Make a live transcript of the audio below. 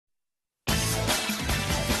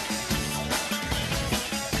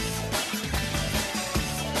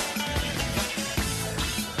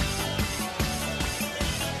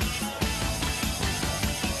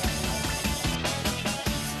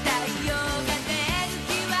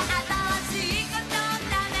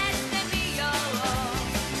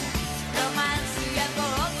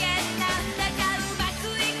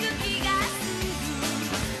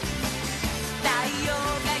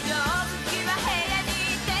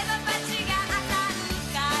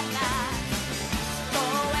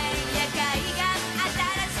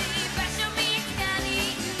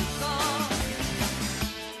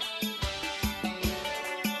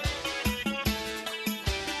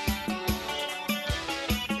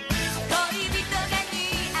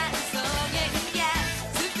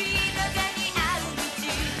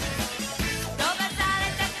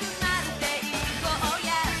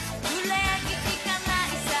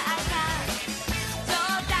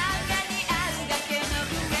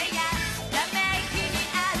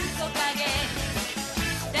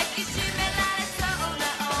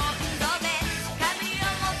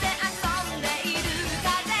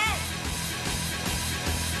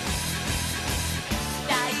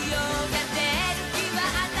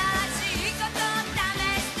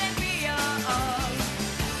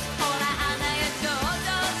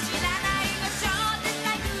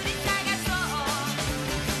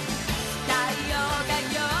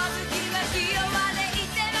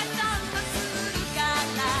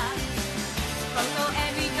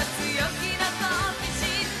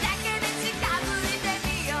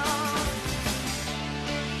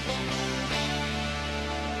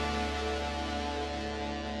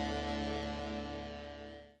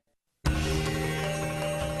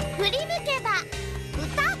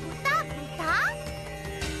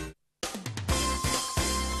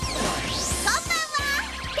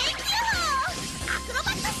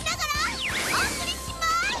しながらお送りします。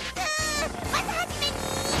まずはじめに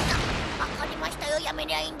わかりましたよ。やめ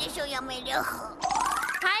りゃいいんでしょ。やめりゃ。はい、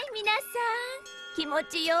皆さん気持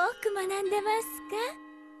ちよく学んでますか？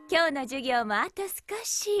今日の授業もあと少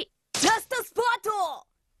し。ジャストスポット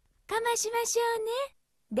かましましょう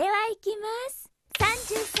ね。ではいきます。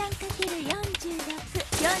 33×46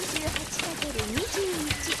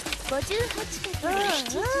 48×21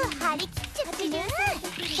 58×7 張り切っちゃってる。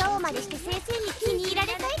今日までして先生に気に入られ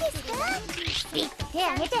たいですか？ピッと手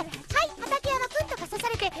挙げて、はい畠山くんとか刺さ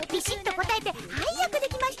れてビシッと答えて、はいよくで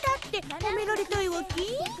きましたって褒められたいわけ？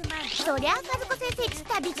そりゃ和子先生つっ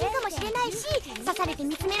たら美人かもしれないし、刺されて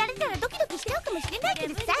見つめられたらドキドキしちゃうかもしれないけ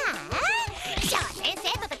どさ、小先生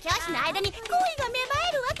と教師の間に恋が芽生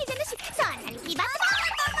えるわけじゃなし、そんなに気張って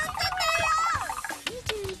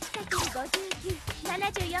21×59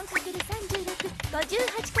 74×36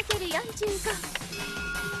 58×45。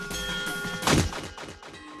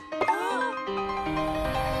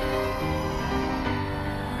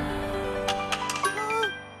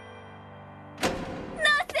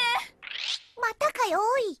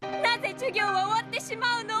なぜ授業は終わってし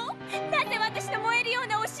まうの？なぜ私の燃えるよう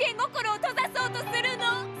な教え心を閉ざそうとする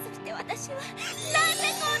の？そして私はなぜ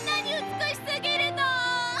こんなに美しすぎるの？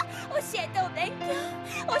教えて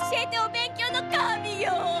お勉強の神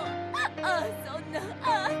よ。そんな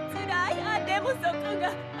辛い。でもそこ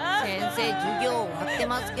が先生、授業終わって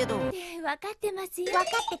ますけど。分かってますよ。分かっ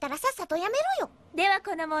てたらさっさとやめろよ。では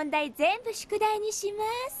この問題全部宿題にしま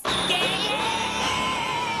す。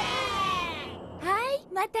はい、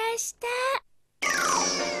また明日。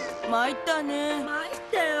参ったね。参っ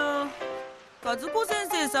たよ。和子先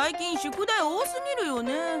生、最近宿題多すぎるよ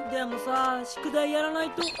ね。でもさ、宿題やらない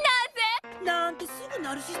となぜなんてすぐ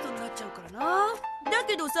ナルシストになっちゃうからな。だ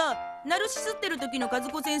けどさ、ナルシスってる時の和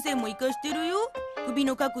子先生も活かしてるよ。首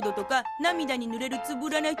の角度とか涙に濡れるつぶ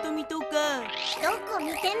らな瞳とか。どこ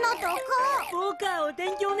見てんの？どこ？僕はお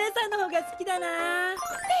天気お姉さんの方が好きだな。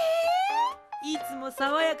いつも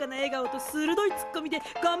爽やかな笑顔と鋭いツッコミで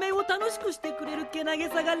画面を楽しくしてくれるけなげ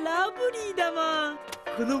さがラブリーだもん。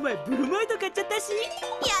この前ブロマイド買っちゃったし。や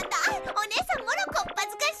だ、お姉さんもろこっぱず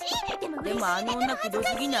かしい。でも嬉しい。でもあの女くど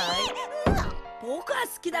すぎない？僕は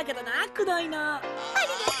好きだけどな、くどいの。ありがとう、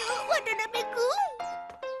渡辺くん。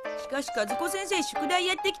しかし和子先生、宿題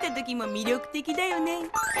やってきた時も魅力的だよ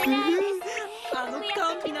ね。あの甘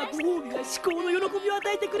美なご褒美が思考の喜びを与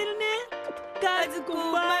えてくれるね。和子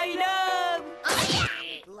マイラブ。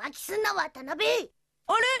浮気すんな渡辺。あれ、10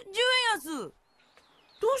円安。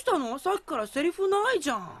どうしたの？さっきからセリフないじ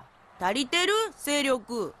ゃん。足りてる？勢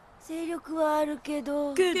力。勢力はあるけ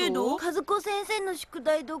ど。けど和子先生の宿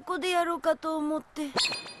題どこでやろうかと思って。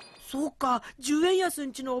そうか、10円安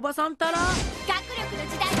んちのおばさんたら。学力の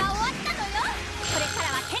時代は終わったのよ。これか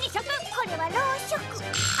らは手に職、これは老職。足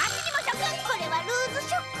にも職、これはルーズ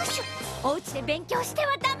ショックシュ。お家で勉強して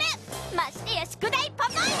はダメ。ましてや宿題パ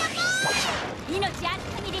パイヤも。命ある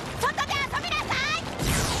限り外で遊びなさい。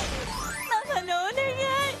ママのお願い。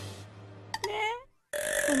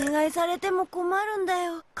お願いされても困るんだ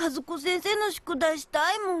よ。和子先生の宿題し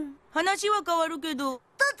たいもん。話は変わるけど。突然話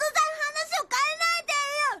を変えないで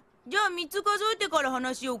よ。じゃあ3つ数えてから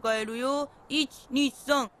話を変えるよ。1、2、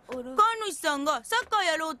3。神主さんがサッカー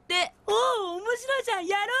やろうって。おお、面白いじゃん、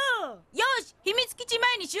やろう。よし、秘密基地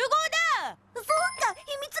前に集合だ。そんな秘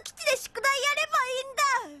密基地で宿題やればいいんだ。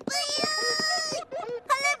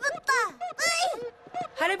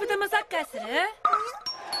晴れ晴れ豚もサッカーする？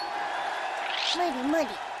無理。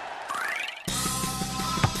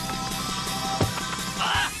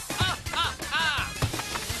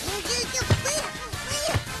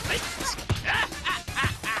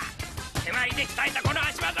手前で鍛えたこの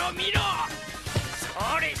足技を見ろ。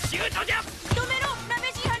それシュートじゃ。止めろ、なめ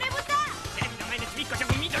しい羽豚。テレビの前のちびっこしょ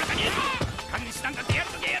く見とるかね。神主さんだってや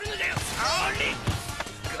るときはやるのだよ。それゴ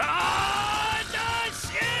ードシ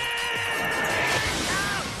ュー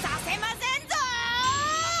ト。させませんぞ。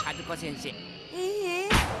和子先生。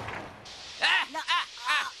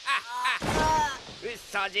うっ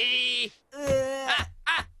そじー。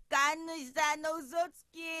神主さんの嘘つ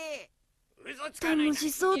き。嘘つかない。楽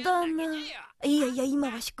しそうだな。いや今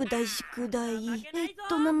は宿題。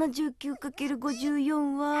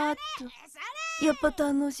79×54 はやっぱ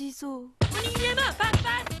楽しそう。お人間はパン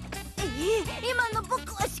パン。今の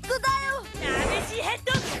僕は宿題を。なめしヘッ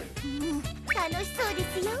ド。楽しそうで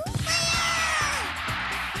すよ。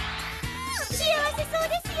幸せそう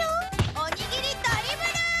ですよ。おにぎりドリブル。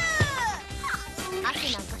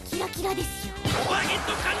汗なんかキラキラですよ。バゲッ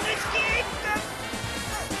ト神主。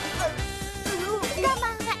我慢は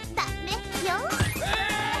ダメよ。もう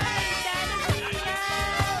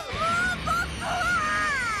僕は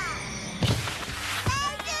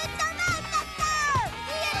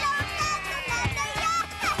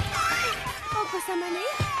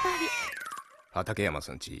畠山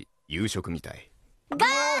さんち夕食みたい。ご飯家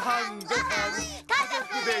族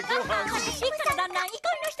でご飯。シックな旦那、憩い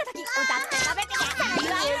のひととき歌って食べてく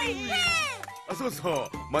ださい。あ、そうそう、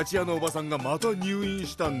町屋のおばさんがまた入院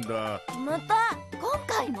したんだ。また今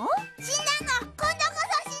回も死んだの。今度こ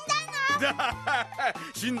そ死んだの。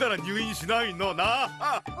死んだら入院しないの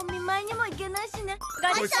な。お見舞いにも行けないしね。ご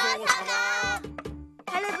ちそうさま。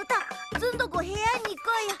晴れ豚、ずんどこ部屋に行こ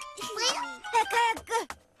うよ。早く。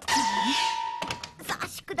さあ、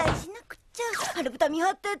宿題しなくっちゃ。晴れ豚見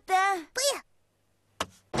張ってって。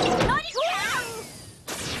何これ。は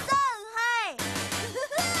い。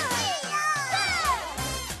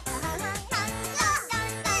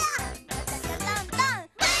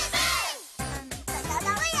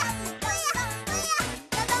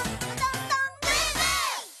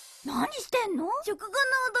何してんの？食後の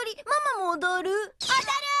踊り、ママも踊る。踊る。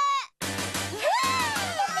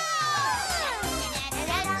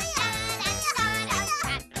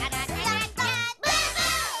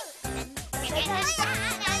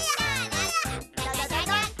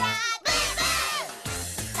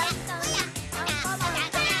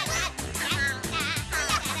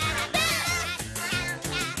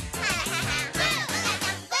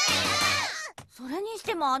それにし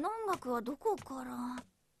てもあの音楽はどこから。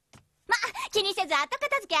ま、気にせず後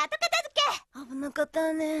片付け後片付け。危なかっ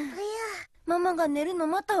たね。ママが寝るの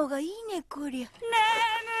待った方がいいね、こりゃ。眠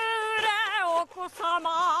れお子様、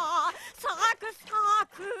サクサ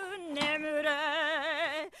ク眠れ、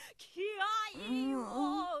気合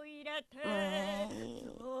を入れて、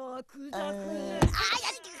ザクザク。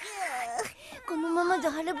このままじ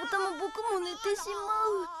ゃ晴れ豚も僕も寝てしま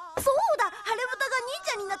う。そうだ、晴れ豚が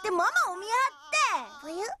忍者になってママを見張って。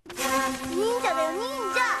忍者だよ、忍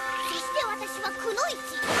者。そして私はくのいち。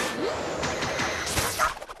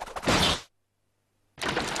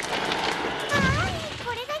はい、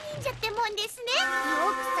これが忍者ってもんですね。よ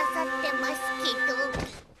く刺さってますけど。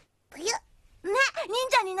ね、忍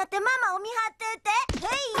者になってママを見張ってて。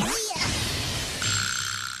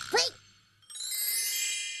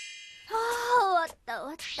ああ、終わった終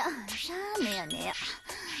わった。さあ、寝や寝や。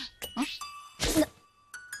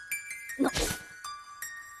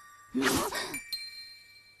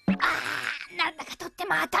なんだかとって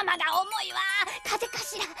も頭が重いわ。風邪か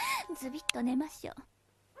しら。ズビッと寝ましょう。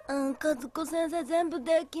和子先生全部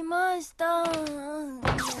できました。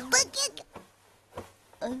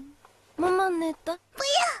ママ寝た？良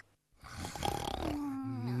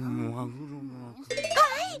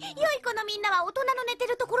い子のみんなは大人の寝て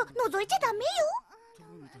るところ覗いちゃダメよ。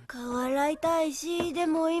顔洗いたいし、で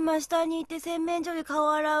も今下にいて洗面所で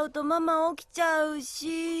顔洗うとママ起きちゃう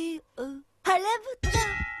し。晴れ豚、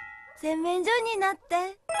洗面所になって。歯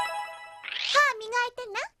磨いて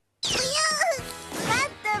な。だっ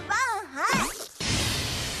てば、はい。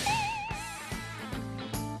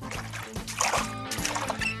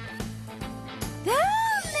目が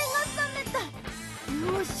覚めた。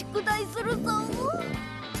もう宿題するぞ。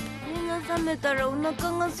目が覚めたらお腹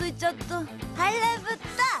が空いちゃった。晴れ豚、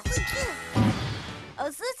お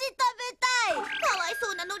寿司食べたい。かわい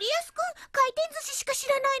そうなのりやすくん、回転寿司しか知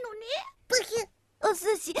らないのね。お寿司、お寿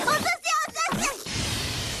司、お寿司。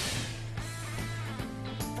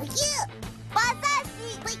馬刺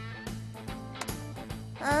し。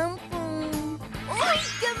あんぷん。おい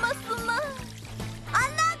けますな。ア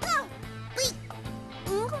ナゴ。イ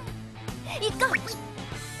カ。エ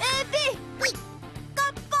ビ。カ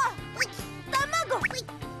ッパ。卵。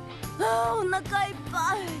ああ、お腹いっぱ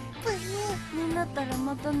い。になったら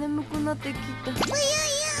また眠くなってきた。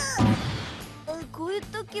こういう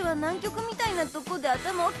時は南極みたいなとこで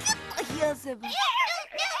頭をキュッと冷やせば。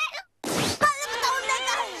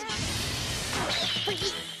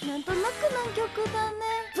なんとなく南極だね。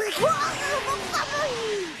ああ、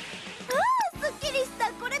すっきりし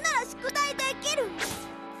た。これなら宿題できる。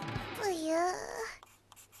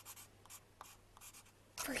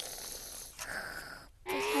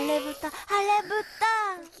晴れ豚、晴れ豚。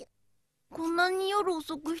こんなに夜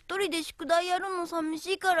遅く一人で宿題やるの寂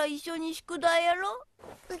しいから一緒に宿題やろう。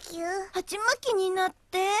鉢巻きになっ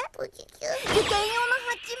て。受験用の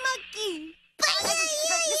鉢巻き。そん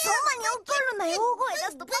なに怒るなよ。大声出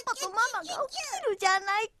すとパパとママが起きるじゃ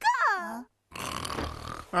ないか。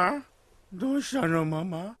あ、どうしたのマ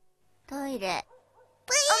マ？トイレ。お願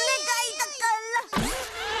いだから。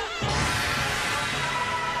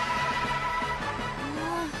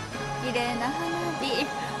綺麗な花火。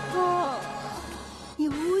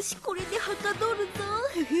よーし、これではかどるぞ。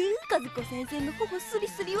和子先生の頬スリ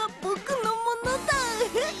スリは僕のものだ。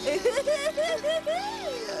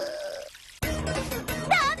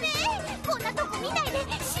ダメ、こんなとこ見ないで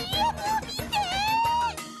CM を見て。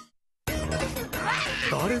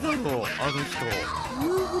あの人。夫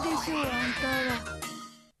婦でしょう、あんた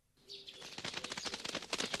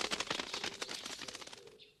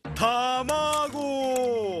は。卵、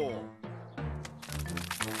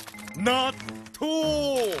納豆、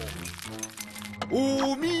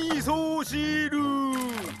お味噌汁。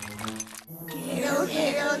ゲロゲ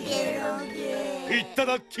ロゲロゲいた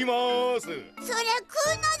だきます。そりゃ食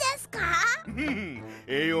うのですか？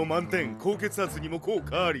栄養満点、高血圧にも効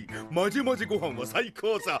果あり、まじまじご飯は最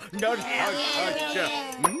高さ。なるはっちゃ。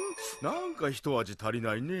なんか一味足り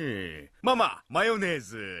ないね。ママ、マヨネー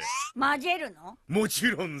ズ。混ぜるの？もち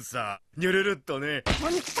ろんさ。にゅるるっとね。本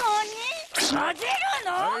当に混ぜ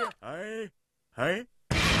るの？はいはいはい。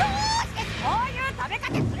こういう食べ方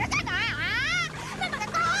するじゃない。なので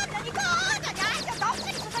こんなにこんなにどっく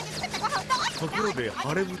りここに作ったご飯をどうしてところで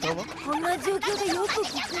晴れ豚は？こんな状況でよく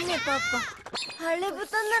聞くね、パパ。晴れ豚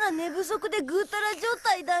なら寝不足でぐうたら状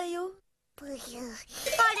態だよ。ブヒュー。あれ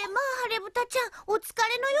まあ晴れ豚ちゃん、お疲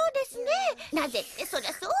れのようですね。なぜってそりゃ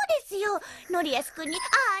そうですよ。ノリアス君に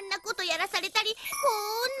あんなことやらされたり、こ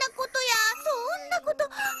んなことやそんなこと、あ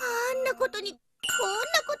んなことにこんな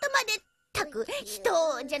ことまで。たく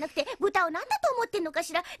人じゃなくて豚を何だと思ってんのか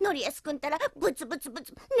しら。ノリアス君たらブツブツブ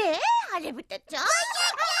ツ。ねえ晴れ豚ちゃん。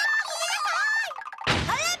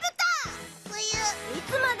晴れ豚。い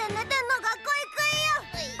つまで寝てんの？学校行くよ。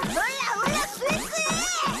おやおや食え食え。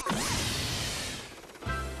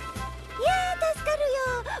いやー、助かる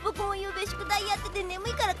よ。僕も夕べ宿題やってて眠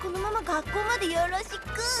いからこのまま学校までよろしく。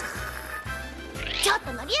ちょっ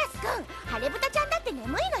とノリアス君、晴れ豚ちゃんだって眠い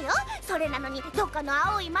のよ。それなのにどっかの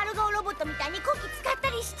青い丸顔ロボットみたいにこき使った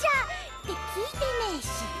りしちゃって聞いてねえし。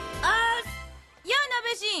やあ、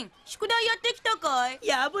鍋しん、宿題やってきたかい？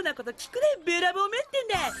やぼなこと聞くね、べらぼうめってん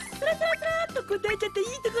だ。スラスラスラっと答えちゃっていい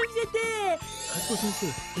とこ見せて。和子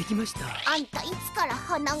先生、できました。あんたいつから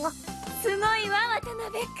鼻が。すごいわ、渡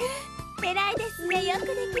辺君。偉いですね。よく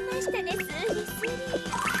できましたね。スリス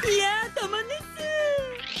リ。いやー、たまんねっす。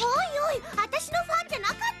おいおい、私のファンじゃな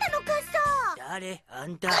かったのかさ。誰？あ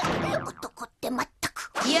んた。男ってまった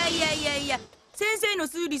く。いや、先生の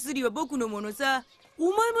スリスリは僕のものさ。お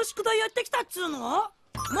前も宿題やってきたっつうの？も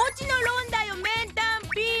ちのろんだよ、メンタン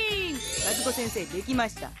ピン。和子先生、できま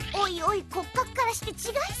した。おいおい、骨格からして違いす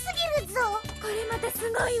ぎるぞ。これまたす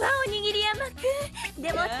ごいわ、おにぎり山くん。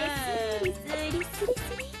でもってスリスリスリス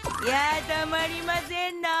リ。いやー、たまりませ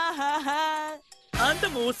んな。はは。あんた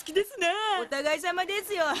もお好きですね。お互い様で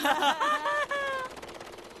すよ。も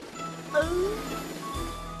う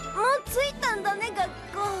着いたんだね、学校。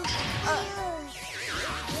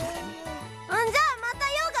じゃあまた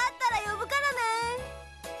用があったら呼ぶから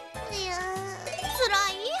ね。いやつら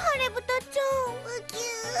い晴れ豚ちゃん。ウキュ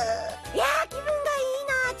ー。いやー、気分がい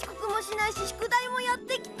いな。遅刻もしないし宿題もやっ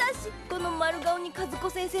てきたし、この丸顔に和子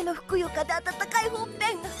先生のふくよかで温かいほっ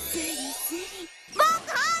ぺんがスリスリ。僕ハ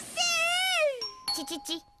ッピー。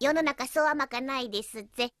ち世の中そう甘かないですぜ。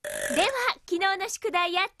では昨日の宿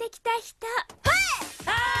題やってきた人。は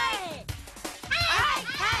い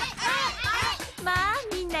まあ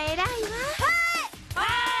みんな偉いわ。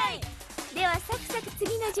はいではサクサク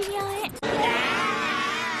次の授業へ。そんな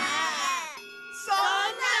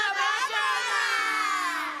バ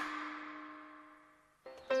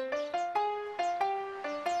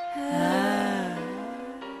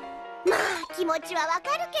まあ気持ちはわ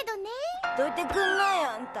かるけどね。カどいてくんない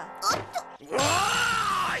あんた。おっと。お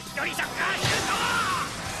ー、一人サッカーシュート。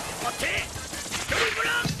持ってドリブル。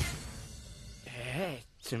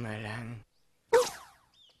つまらん。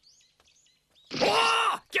おー、今日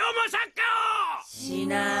もサッカーをし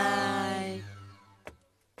ない。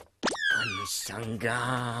神さんが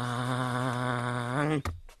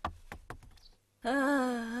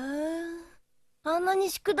あんなに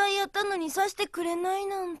宿題やったのにさしてくれない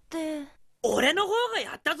なんて。俺の方が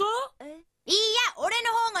やったぞ。いや、俺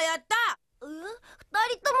の方がやった。二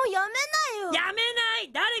人ともやめなよ。やめな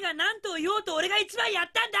い。誰が何と言おうと俺が一番やっ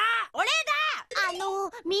たんだ。俺だ。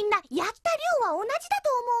みんなやった量は同じだと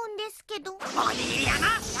思うんですけど。おにぎり山。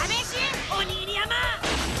鍋しんおにぎり山。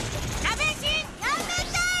鍋しんやめ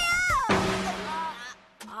た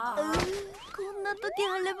よ。こんな時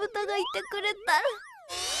晴れ豚がいてくれたら。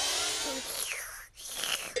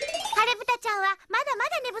晴れ豚ちゃんはまだま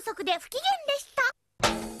だ寝不足で不機嫌でした。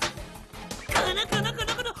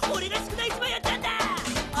俺が宿題一番やったんだ。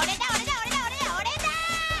俺だ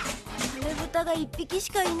晴れ豚が一匹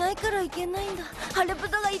しかいないからいけないんだ。晴れ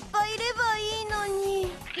豚がいっぱいいればいいの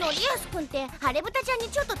に。ノリアス君って晴れ豚ちゃんに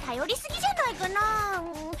ちょっと頼りすぎじゃないかな。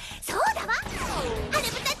そうだわ、晴れ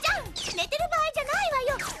豚ちゃん寝てる場合じゃない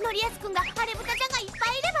わよ。ノリアス君が晴れ豚ちゃんがいっ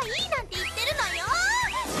ぱいいればいいなんて言ってるのよ。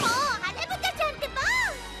もう晴れ豚ちゃんってば。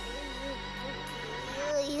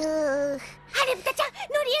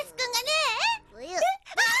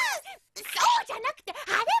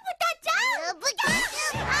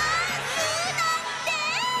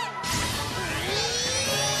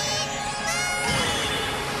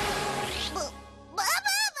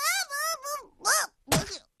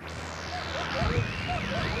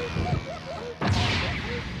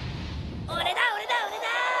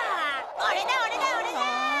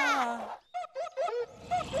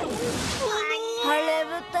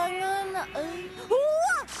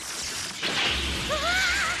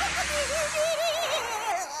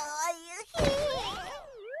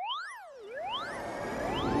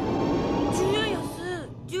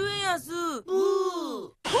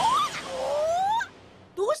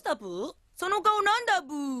ブ？その顔なんだ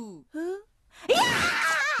ブー？いやー、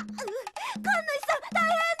神主さん大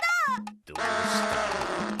変だ。どうした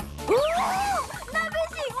おお、鍋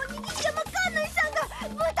神おにぎり山神主さんが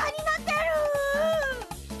豚になってる。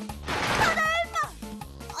ただいま。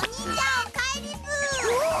お兄ちゃんおかえりブー。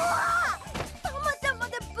うわー、たまちゃんま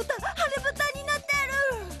で晴れ豚になってる。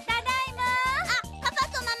ただいま。あ、パパ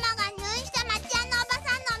とママが入院した町屋のおば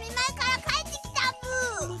さんのお見舞いから帰ってきたブ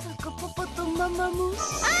ー。まさかパパとママも。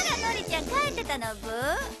あらのりちゃん帰ってたのブー？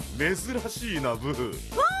珍しいなブ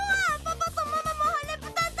ー。わあ、パパとママも晴れ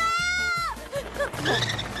豚だ。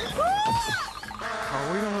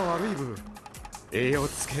顔色が悪いブー。栄養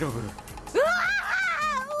つけろブー。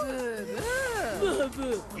ブーブ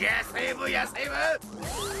ー。野生部野生部。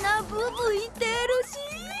みんなブーブー言ってる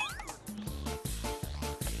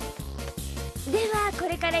し。ではこ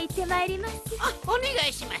れから行ってまいります。あ、お願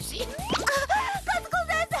いします。和子先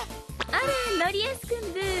生。あらのりやすくん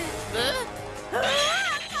ブー。和子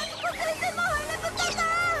先生も晴れ豚だ。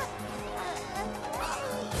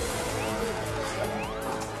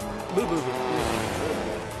ブーブーブー。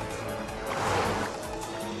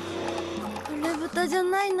晴れ豚じゃ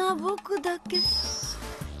ないな、僕だけ。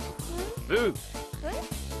ブーブー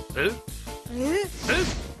え？ブー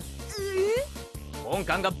本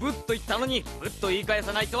官がブッと言ったのにブッと言い返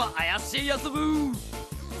さないとは怪しいやつブー。そんな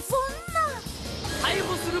逮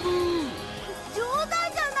捕するブー。冗談じゃ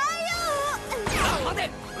ないよ。待て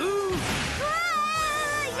ブー。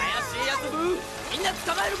怪しいやつブー。みんな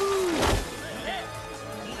捕まえるブー。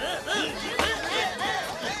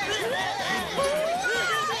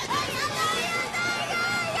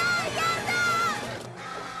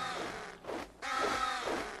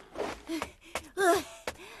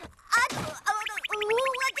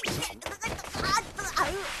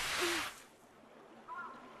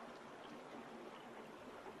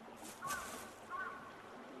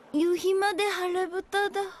夕日まで晴れ豚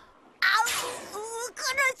だ。苦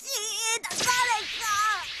しい。誰か。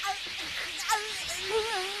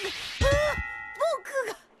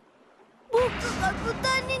僕が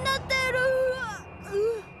豚になってる。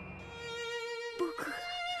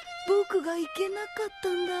僕がいけなかった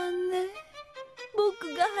んだね。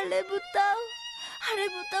僕が晴れ豚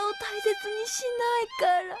を大切にしないか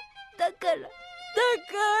ら。だからブ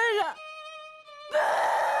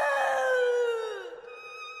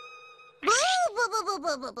ーブーブーブ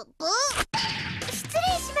ーブーブーブー。失礼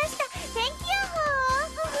しました。天気予報。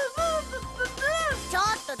ブーブーブーブーブー。ちょっ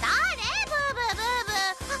と誰？ブーブーブーブ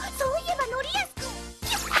ー。あ、そういえばのりやすくん。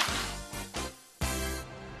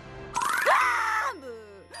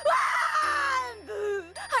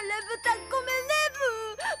晴れ豚ごめんねブ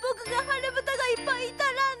ー。僕が晴れ豚がいっぱいいた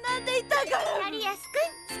らなんて言ったから。のりやす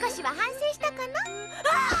くん、少しは反省したかな？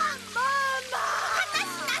ママ。話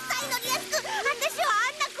しなさいのりやすくん。私は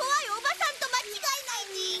あんな怖いおばさんと間違いな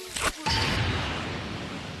いに。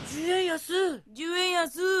 10円安。10円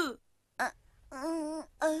安。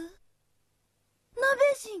鍋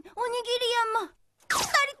神おにぎり山、二人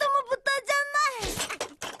とも豚じゃない。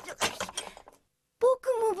僕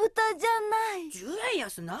も豚じゃない。10円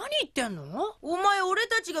安何言ってんの？お前俺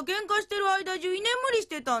たちが喧嘩してる間中居眠りし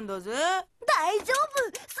てたんだぜ。大丈夫。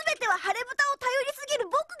すべては晴れ豚を頼りすぎる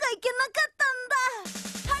僕がいけなかったんだ。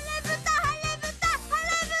晴れ豚晴れ豚晴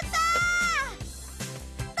れ豚。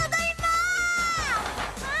ただいま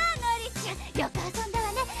ー。あのりちゃんよく遊んだわ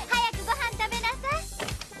ね。早くご飯食べなさい。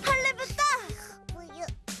晴れ豚。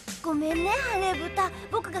ごめんね晴れ豚。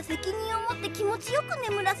僕が責任を持って気持ちよく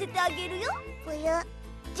眠らせてあげるよ。冬。10円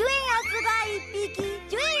安が1匹、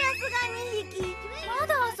10円安が2匹、ま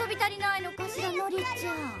だ遊び足りないのかしらのりち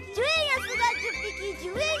ゃん。 10円安が10匹、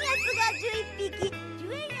10円安が11匹、10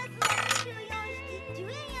円安が24匹、10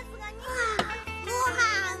円安が2匹、ご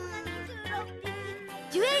飯。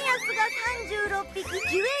10円安が36匹、10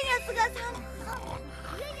円安が3匹、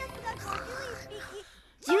10円安が51匹、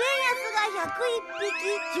10円安が101匹、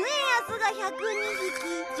10円安が102匹、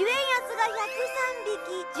10円安が103匹、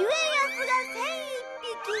10円安が1001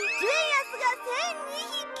匹、10円安が1002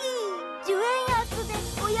匹、10円安で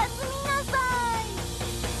おやすみなさい。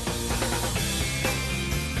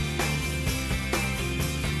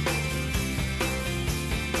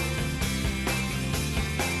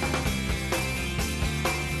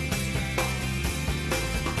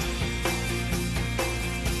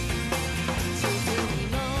地図に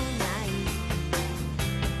もない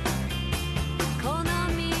この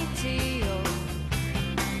道を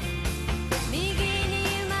右に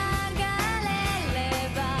曲がれれ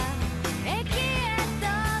ば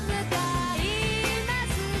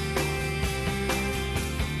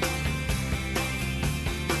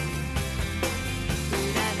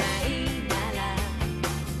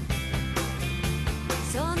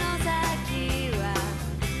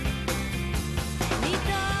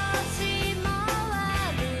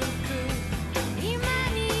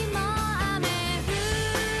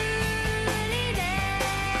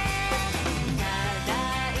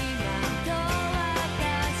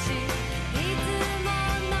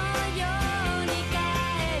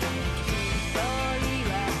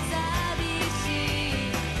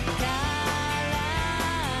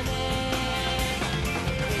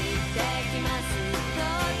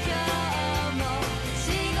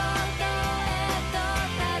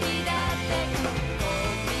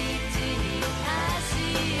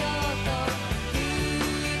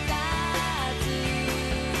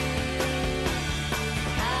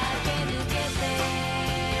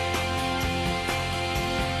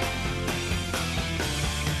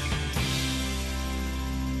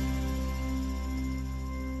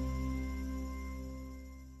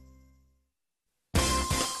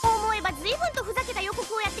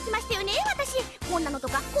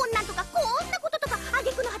こんなんとかこんなこととか挙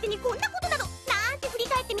句の果てにこんなことなどなんて振り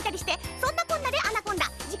返ってみたりして、そんなこんなでアナコンダ、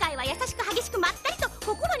次回は優しく激しくまったりと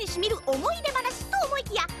心にしみる思い出話と思い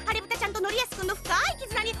きや、晴れ豚ちゃんとのりやすくんの深い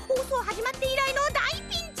絆に放送始まって以来の大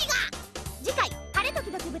ピンチが。次回晴れ時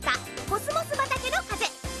々豚コスモス畑の風、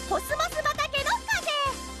コスモス畑の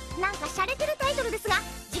風、なんか洒落てるタイトルですが、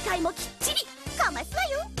次回もきっちりかますわ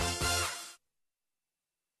よ。